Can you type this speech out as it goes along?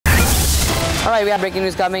All right, we have breaking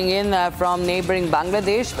news coming in from neighboring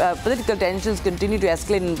Bangladesh. Political tensions continue to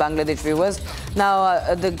escalate in Bangladesh, viewers.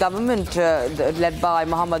 Now, the government led by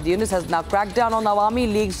Muhammad Yunus has now cracked down on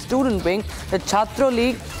Awami League student wing, the Chhatra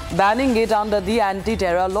League, banning it under the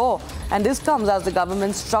anti-terror law. And this comes as the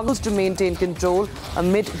government struggles to maintain control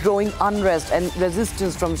amid growing unrest and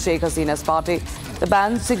resistance from Sheikh Hasina's party. The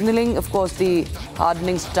ban signaling, of course, the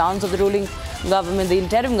hardening stance of the ruling government, the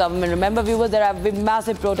interim government. Remember, viewers, there have been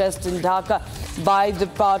massive protests in Dhaka by the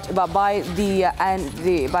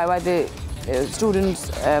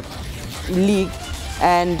students' league,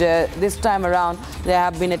 and this time around there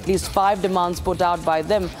have been at least 5 demands put out by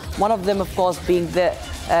them. One of them, of course, being the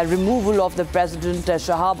removal of the president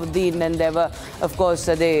Shahabuddin, and they were, of course,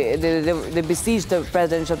 they besieged the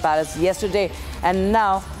presidential palace yesterday, and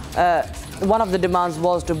now one of the demands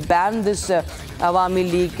was to ban this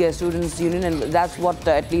Awami League Students' Union, and that's what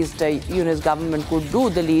at least Yunus government could do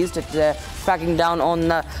the least. It's cracking down on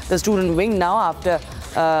the student wing now after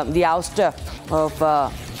the ouster of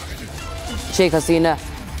Sheikh Hasina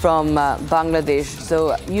from Bangladesh.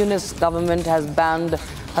 So Yunus government has banned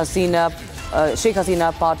Sheikh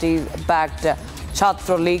Hasina party-backed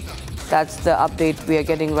Chhatra League. That's the update we are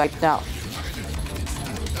getting right now.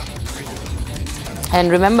 And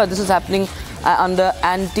remember, this is happening under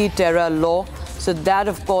anti-terror law. So that,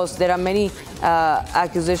 of course, there are many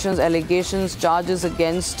accusations, allegations, charges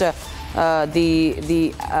against the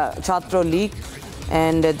Chhatra League.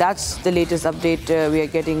 And that's the latest update we are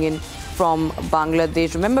getting in from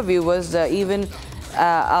Bangladesh. Remember, viewers, even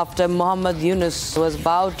after Muhammad Yunus was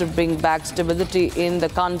vowed to bring back stability in the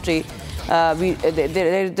country,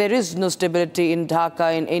 there is no stability in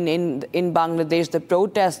Dhaka, in Bangladesh. The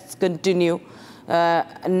protests continue.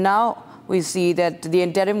 Now we see that the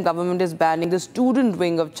interim government is banning the student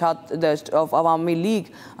wing of Awami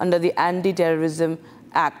League under the Anti-Terrorism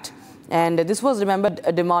Act. And this was, remember,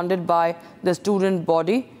 demanded by the student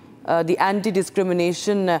body, the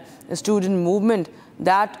anti-discrimination student movement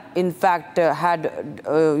that, in fact,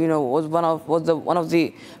 was one of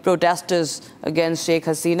the protesters against Sheikh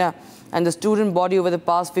Hasina. And the student body over the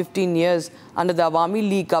past 15 years under the Awami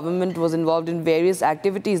League government was involved in various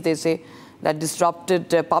activities, they say, that disrupted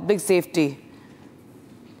public safety.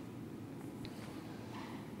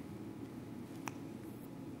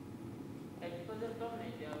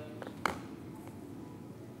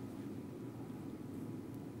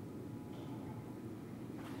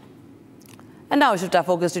 And now we shift our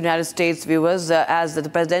focus to the United States, viewers. As the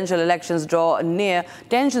presidential elections draw near,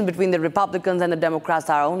 tensions between the Republicans and the Democrats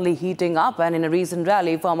are only heating up. And in a recent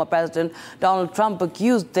rally, former President Donald Trump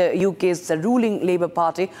accused the UK's ruling Labour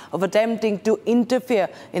Party of attempting to interfere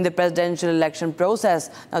in the presidential election process.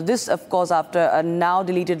 Now, this, of course, after a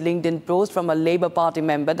now-deleted LinkedIn post from a Labour Party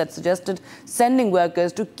member that suggested sending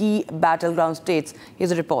workers to key battleground states.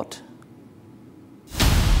 Here's a report.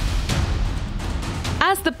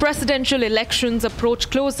 As the presidential elections approach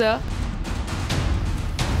closer,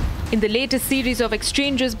 in the latest series of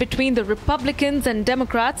exchanges between the Republicans and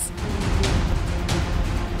Democrats,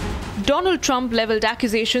 Donald Trump leveled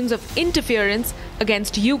accusations of interference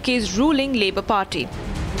against UK's ruling Labour Party.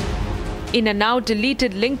 In a now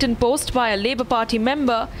deleted LinkedIn post by a Labour Party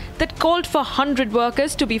member that called for 100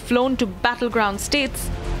 workers to be flown to battleground states,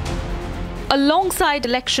 alongside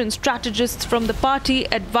election strategists from the party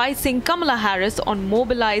advising Kamala Harris on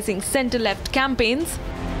mobilizing centre-left campaigns,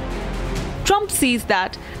 Trump sees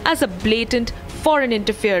that as a blatant foreign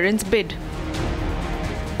interference bid.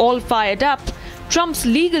 All fired up, Trump's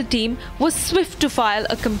legal team was swift to file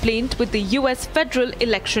a complaint with the US Federal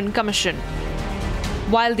Election Commission.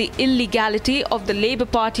 While the illegality of the Labour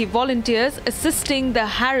Party volunteers assisting the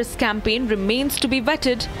Harris campaign remains to be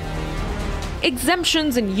vetted,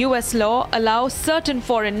 exemptions in US law allow certain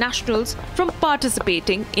foreign nationals from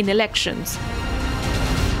participating in elections.